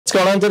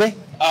going on today?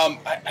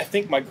 I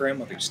think my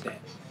grandmother's dead.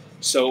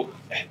 So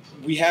I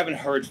haven't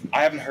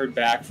heard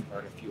back from her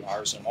in a few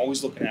hours. I'm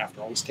always looking after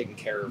her, always taking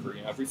care of her.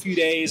 You know, every few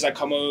days I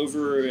come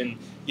over and,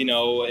 you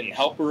know, and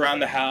help her around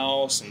the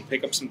house and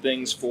pick up some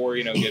things for her,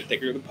 you know,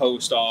 take her to the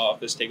post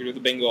office, take her to the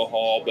bingo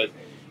hall. But,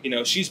 you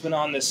know, she's been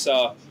on this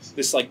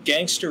like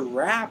gangster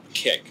rap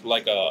kick,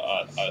 like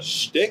a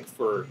shtick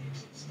for,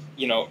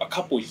 you know, a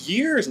couple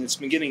years, and it's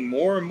been getting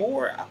more and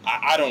more.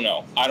 I don't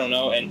know,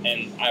 and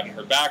I haven't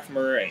heard back from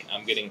her, and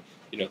I'm getting,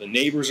 you know, the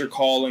neighbors are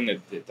calling,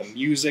 the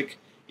music,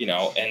 you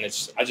know, and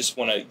I just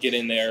want to get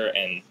in there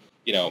and,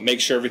 you know, make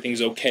sure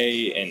everything's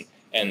okay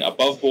and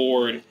above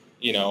board,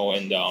 you know,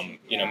 and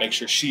you know, make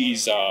sure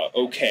she's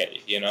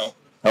okay, you know.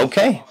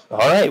 Okay, all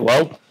right.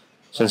 Well,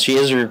 since she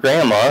is your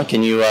grandma,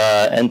 can you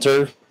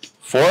enter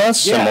for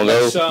us? Yeah, and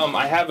we'll go.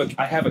 I have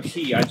a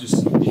key. I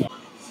just, you know.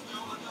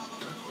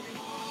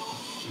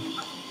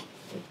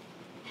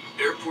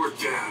 Airport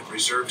Dad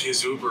reserved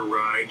his Uber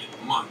ride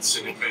months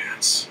in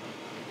advance.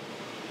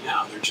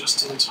 Now they're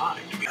just in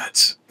time to be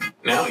that.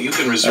 Now you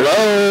can reserve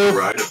a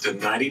ride up to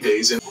 90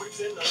 days in.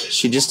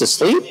 She just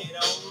asleep?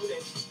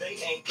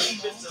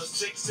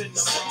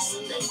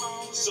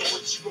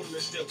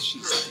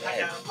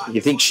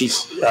 You think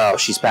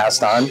she's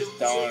passed on?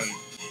 Done.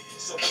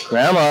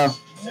 Grandma.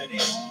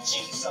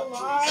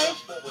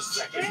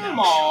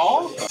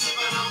 Grandma.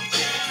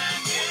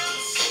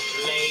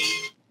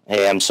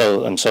 Hey, I'm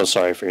so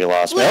sorry for your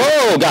loss, man.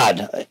 Oh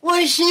God!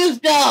 Where's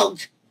Snoop Dogg?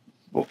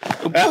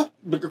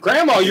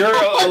 Grandma, you're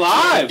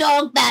alive.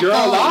 You're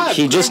alive.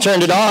 He just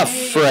turned it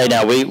off right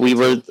now. We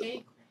were.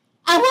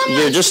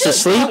 You're just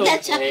asleep.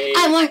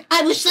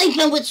 I was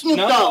sleeping with Snoop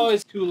Dogg. No,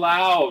 it's too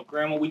loud,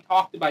 Grandma. We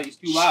talked about it. He's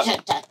too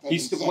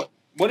loud.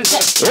 What is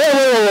that?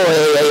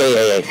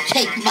 Hey.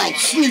 Take my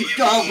Snoop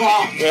Dogg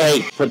off.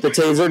 Hey, put the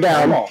taser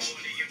down.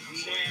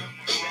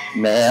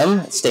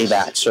 Ma'am, stay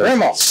back, sir.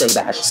 Grandma.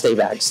 Stay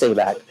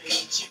back.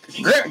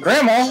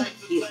 Grandma.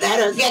 You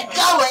better get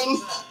going.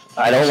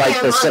 I don't like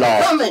this at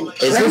all.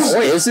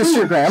 Is this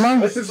your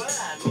grandma?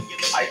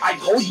 I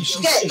told you she's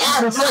Get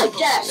out of my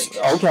desk.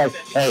 Okay.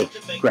 Hey,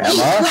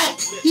 Grandma.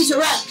 He's a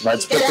rat.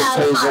 Let's put the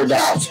taser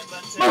down.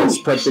 Let's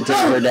put the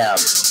taser down.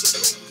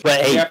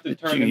 But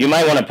hey, you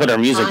might want to put her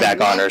music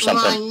back on or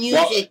something.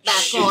 Music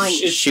back on.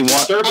 She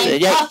wants.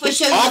 Yeah.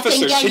 Officer,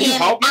 can you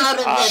help out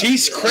of this?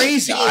 She's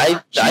crazy.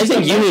 I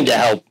think you need to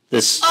help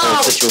this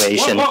whole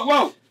situation.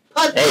 Whoa.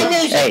 Put the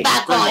music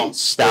back on.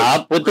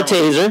 Stop with the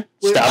taser.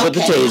 Stop with the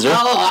taser.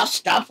 Oh, I'll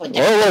stop with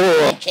the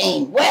Whoa.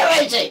 cane.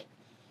 Where is it?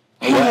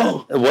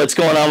 What's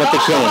going on with the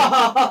cane?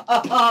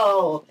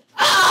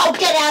 Oh,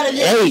 get out of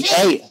this.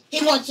 Hey.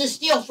 He wants to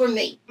steal from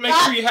me. Make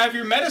sure you have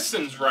your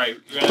medicines right,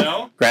 you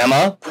know?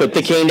 Grandma, put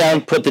the cane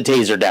down, put the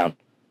taser down.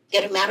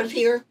 Get him out of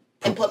here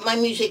and put my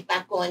music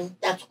back on.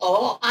 That's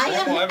all I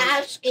am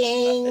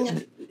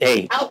asking.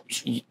 Hey,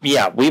 ouch.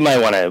 Yeah, we might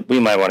want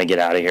to get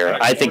out of here.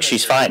 I think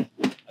she's fine.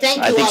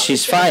 I think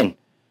she's fine.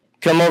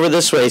 Come over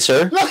this way,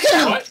 sir. Look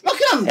at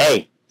him.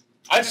 Hey.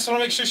 I just want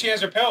to make sure she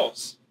has her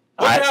pills.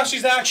 Look at how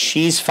she's acting.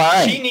 She's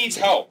fine. She needs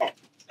help.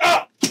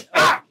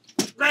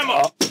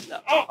 Grandma.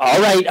 All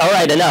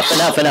right. Enough.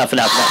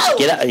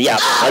 Get out. Yeah,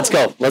 let's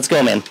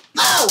go, man.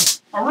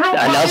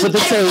 Enough with the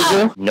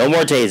taser. No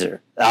more taser.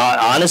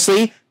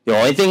 Honestly, the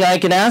only thing I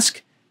can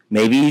ask,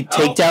 maybe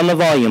take down the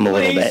volume a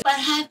little bit. But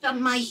half of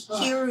my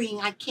hearing,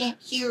 I can't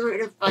hear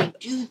it if I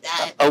do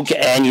that. Okay,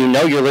 and you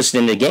know you're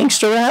listening to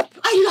gangster rap?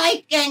 I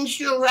like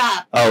gangster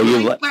rap. Oh,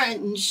 my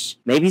friends.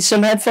 Maybe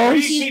some headphones?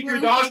 Where do you keep your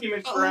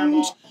documents,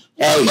 Grandma?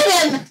 Hey,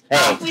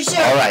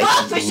 officer, all right,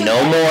 officer,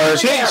 no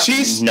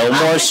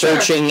more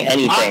searching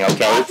anything,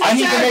 okay?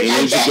 You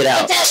need to get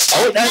out.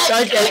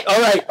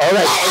 All right.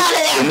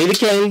 Give me the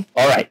cane.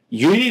 All right,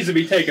 He needs to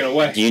be taken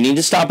away. You need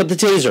to stop at the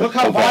taser, Look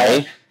how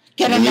okay?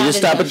 You need to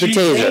stop at the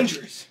taser.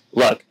 Dangerous.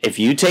 Look, if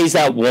you tase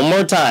that one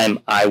more time,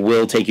 I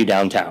will take you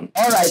downtown.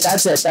 All right,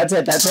 that's it. Not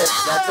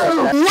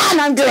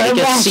under arrest.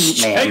 Take a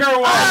seat, man. Take her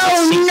away.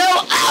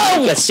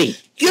 Take a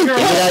seat. Give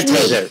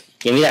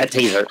me that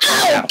taser.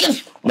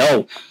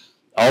 No.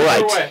 All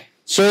right.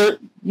 Sir,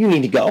 you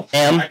need to go.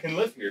 I can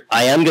live here.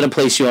 I am going to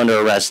place you under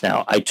arrest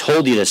now. I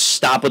told you to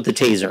stop with the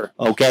taser,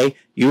 okay?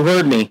 You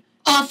heard me.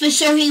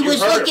 Officer, he was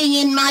looking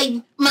in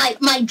my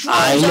drawers.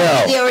 I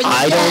know.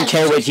 I don't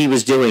care what he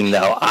was doing,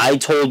 though. I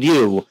told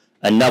you,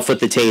 enough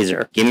with the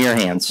taser. Give me your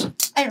hands.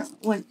 I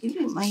don't want you to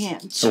take my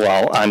hands.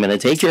 Well, I'm going to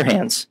take your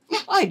hands. No,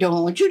 I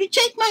don't want you to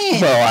take my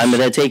hands. Well, I'm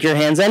going to take your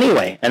hands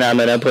anyway, and I'm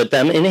going to put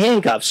them in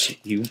handcuffs.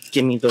 You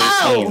give me those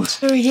hands.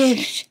 Here it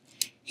is.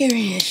 Here it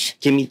is.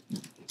 Give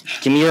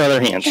me your other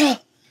hand.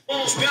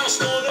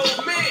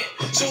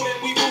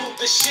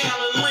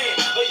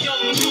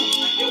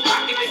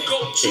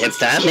 If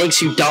that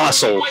makes you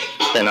docile,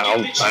 then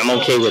I'm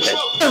okay with it.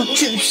 Don't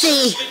you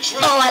see?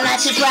 Oh, I like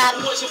to rap.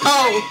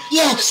 Oh,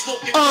 yes.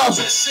 Oh,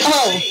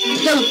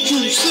 don't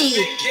you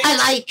see? I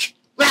like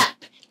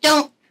rap.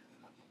 Don't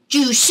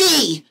you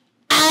see?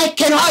 I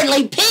can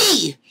hardly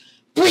pee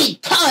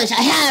because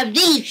I have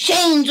these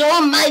chains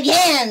on my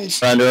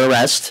hands. Under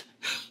arrest,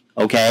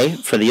 okay,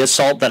 for the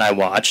assault that I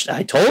watched.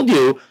 I told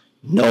you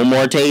No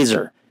more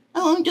taser. I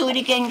won't do it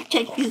again.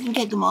 You can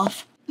take them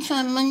off. If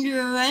I'm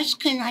under arrest,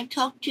 can I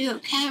talk to your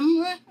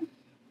camera?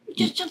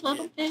 Just a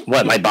little bit.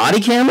 What, my body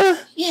camera?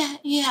 Yeah.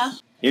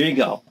 Here you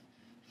go.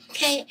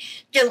 Okay,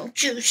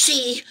 don't you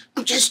see?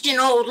 I'm just an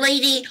old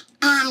lady.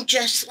 I'm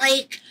just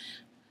like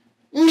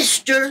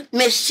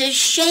Mrs.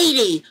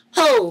 Shady.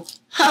 Ho,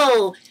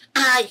 ho,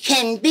 I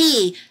can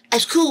be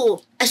as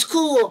cool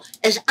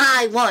as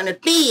I want to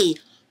be.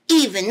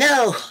 Even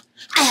though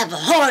I have a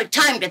hard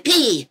time to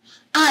pee,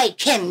 I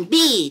can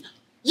be.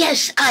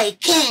 Yes, I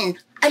can.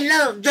 I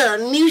love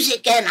the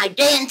music and I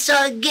dance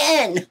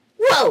again.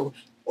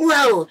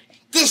 Whoa,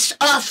 this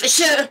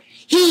officer,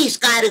 he's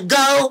got to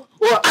go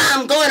or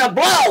I'm going to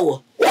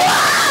blow.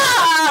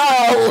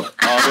 Whoa!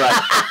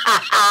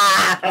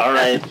 All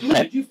right.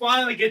 Did you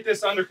finally get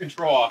this under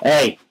control?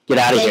 Hey, get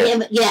out of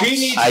here.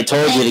 Yes. I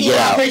told you to get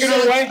out. Take it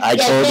away. I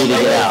told you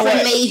to get out.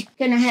 From me.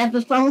 Gonna have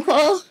a phone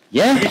call?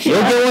 Yeah,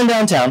 you're going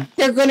downtown.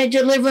 They're gonna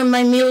deliver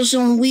my Meals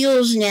on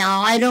Wheels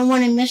now. I don't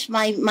want to miss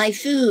my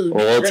food.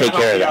 Well, we'll take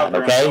care of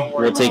that, okay?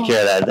 We'll take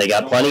care of that. They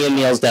got plenty of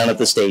meals down at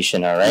the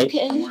station, all right?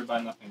 Okay. Don't worry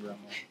about nothing, Grandma.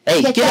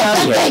 Hey, get out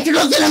of here.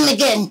 Look at them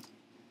again.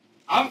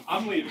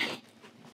 I'm leaving.